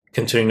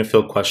Continuing to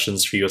fill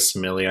questions for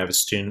USMLE, I have a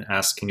student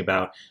asking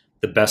about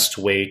the best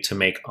way to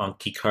make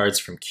Anki cards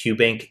from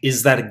QBank.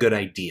 Is that a good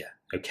idea?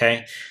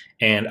 Okay.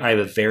 And I have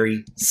a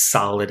very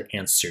solid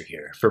answer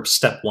here for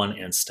step 1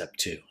 and step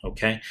 2.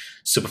 Okay.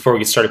 So before we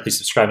get started, please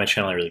subscribe to my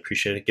channel. I really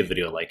appreciate it. Give the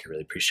video a like. I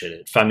really appreciate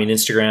it. Find me on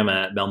Instagram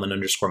at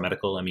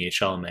Melman_medical,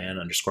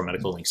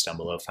 MEHLMAN_medical. Links down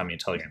below. Find me on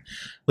Telegram.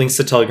 Links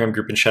to Telegram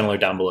group and channel are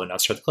down below. Now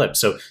start the clip.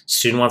 So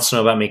student wants to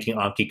know about making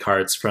Anki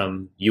cards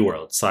from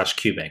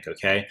UWorld/QBank.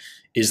 Okay.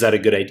 Is that a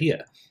good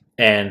idea?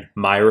 And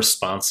my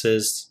response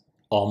is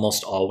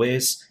almost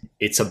always,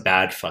 it's a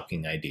bad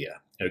fucking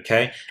idea.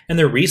 Okay. And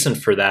the reason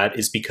for that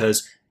is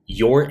because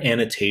your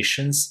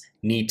annotations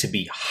need to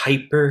be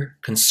hyper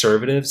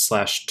conservative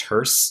 /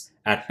 terse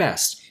at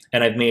best.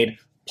 And I've made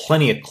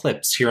plenty of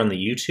clips here on the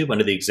YouTube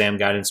under the exam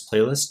guidance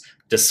playlist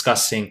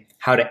discussing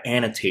how to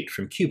annotate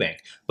from QBank.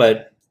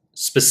 But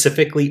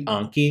specifically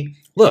Anki,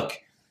 look,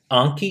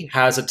 Anki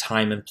has a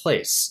time and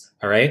place,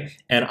 all right?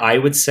 And I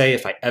would say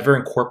if I ever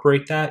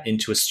incorporate that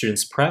into a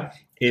student's prep,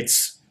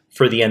 it's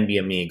for the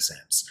NBME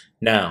exams.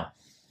 Now,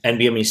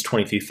 NBME's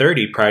 20 through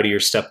 30 prior to your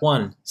step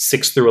 1,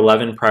 6 through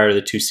 11 prior to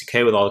the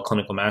 2CK with all the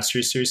clinical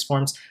mastery series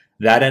forms,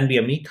 that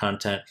NBME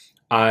content,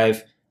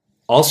 I've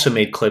also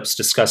made clips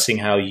discussing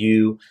how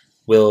you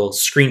will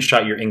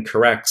screenshot your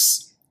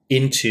incorrects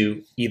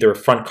into either a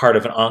front card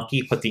of an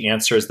Anki, put the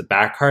answer as the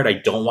back card. I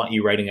don't want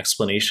you writing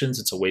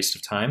explanations. It's a waste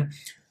of time.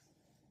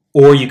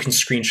 Or you can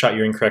screenshot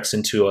your incorrects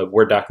into a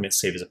Word document,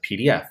 save as a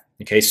PDF.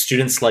 Okay,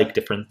 students like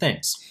different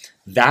things.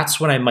 That's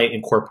when I might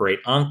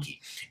incorporate Anki.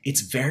 It's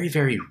very,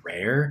 very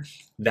rare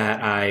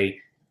that I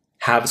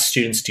have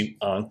students do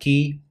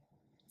Anki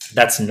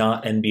that's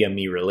not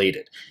NBME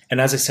related.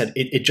 And as I said,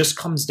 it just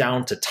comes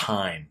down to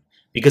time.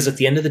 Because at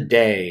the end of the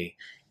day,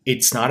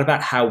 it's not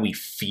about how we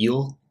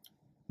feel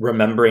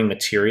remembering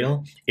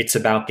material. It's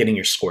about getting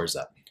your scores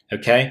up.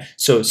 Okay?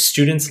 So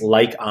students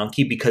like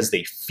Anki because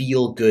they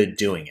feel good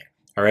doing it.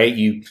 All right?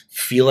 You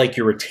feel like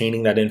you're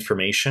retaining that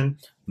information.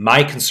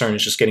 My concern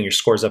is just getting your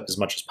scores up as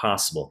much as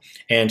possible.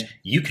 And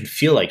you can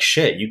feel like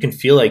shit. You can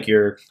feel like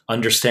your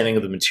understanding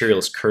of the material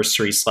is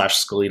cursory /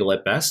 skeletal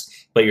at best,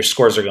 but your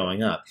scores are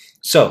going up.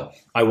 So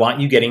I want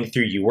you getting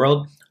through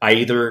UWorld. I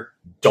either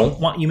don't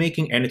want you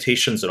making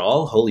annotations at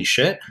all, holy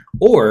shit,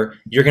 or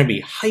you're going to be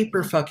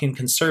hyper fucking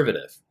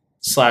conservative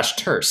 /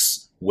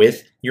 terse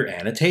with your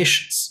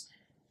annotations.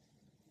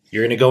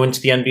 You're going to go into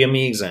the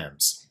NBME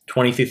exams,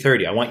 20 through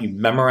 30. I want you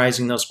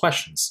memorizing those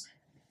questions.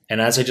 And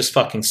as I just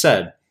fucking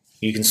said,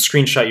 you can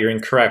screenshot your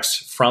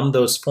incorrects from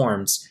those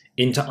forms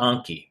into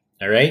Anki,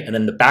 all right? And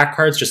then the back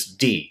card's just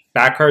D,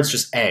 back card's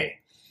just A.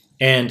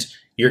 And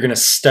you're gonna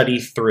study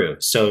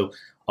through. So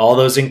all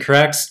those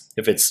incorrects,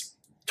 if it's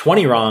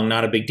 20 wrong,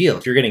 not a big deal.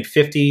 If you're getting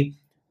 50,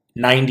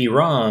 90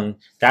 wrong,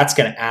 that's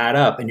gonna add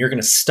up and you're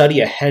gonna study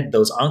ahead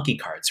those Anki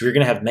cards. So you're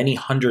gonna have many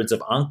hundreds of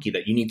Anki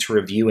that you need to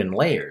review in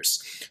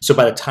layers. So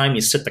by the time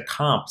you sit the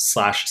comp /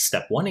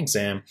 step 1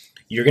 exam,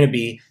 you're going to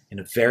be in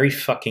a very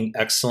fucking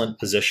excellent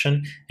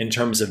position in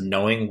terms of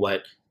knowing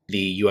what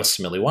the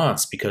USMLE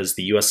wants, because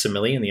the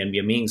USMLE and the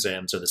NBME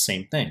exams are the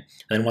same thing.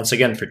 And then once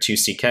again, for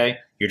 2CK,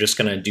 you're just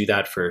going to do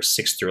that for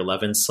 6 through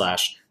 11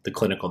 / the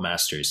clinical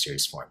mastery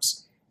series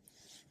forms.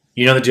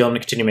 You know the deal. I'm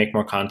going to continue to make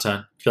more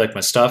content. If you like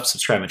my stuff,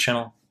 subscribe to my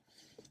channel.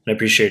 And I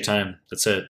appreciate your time. That's it.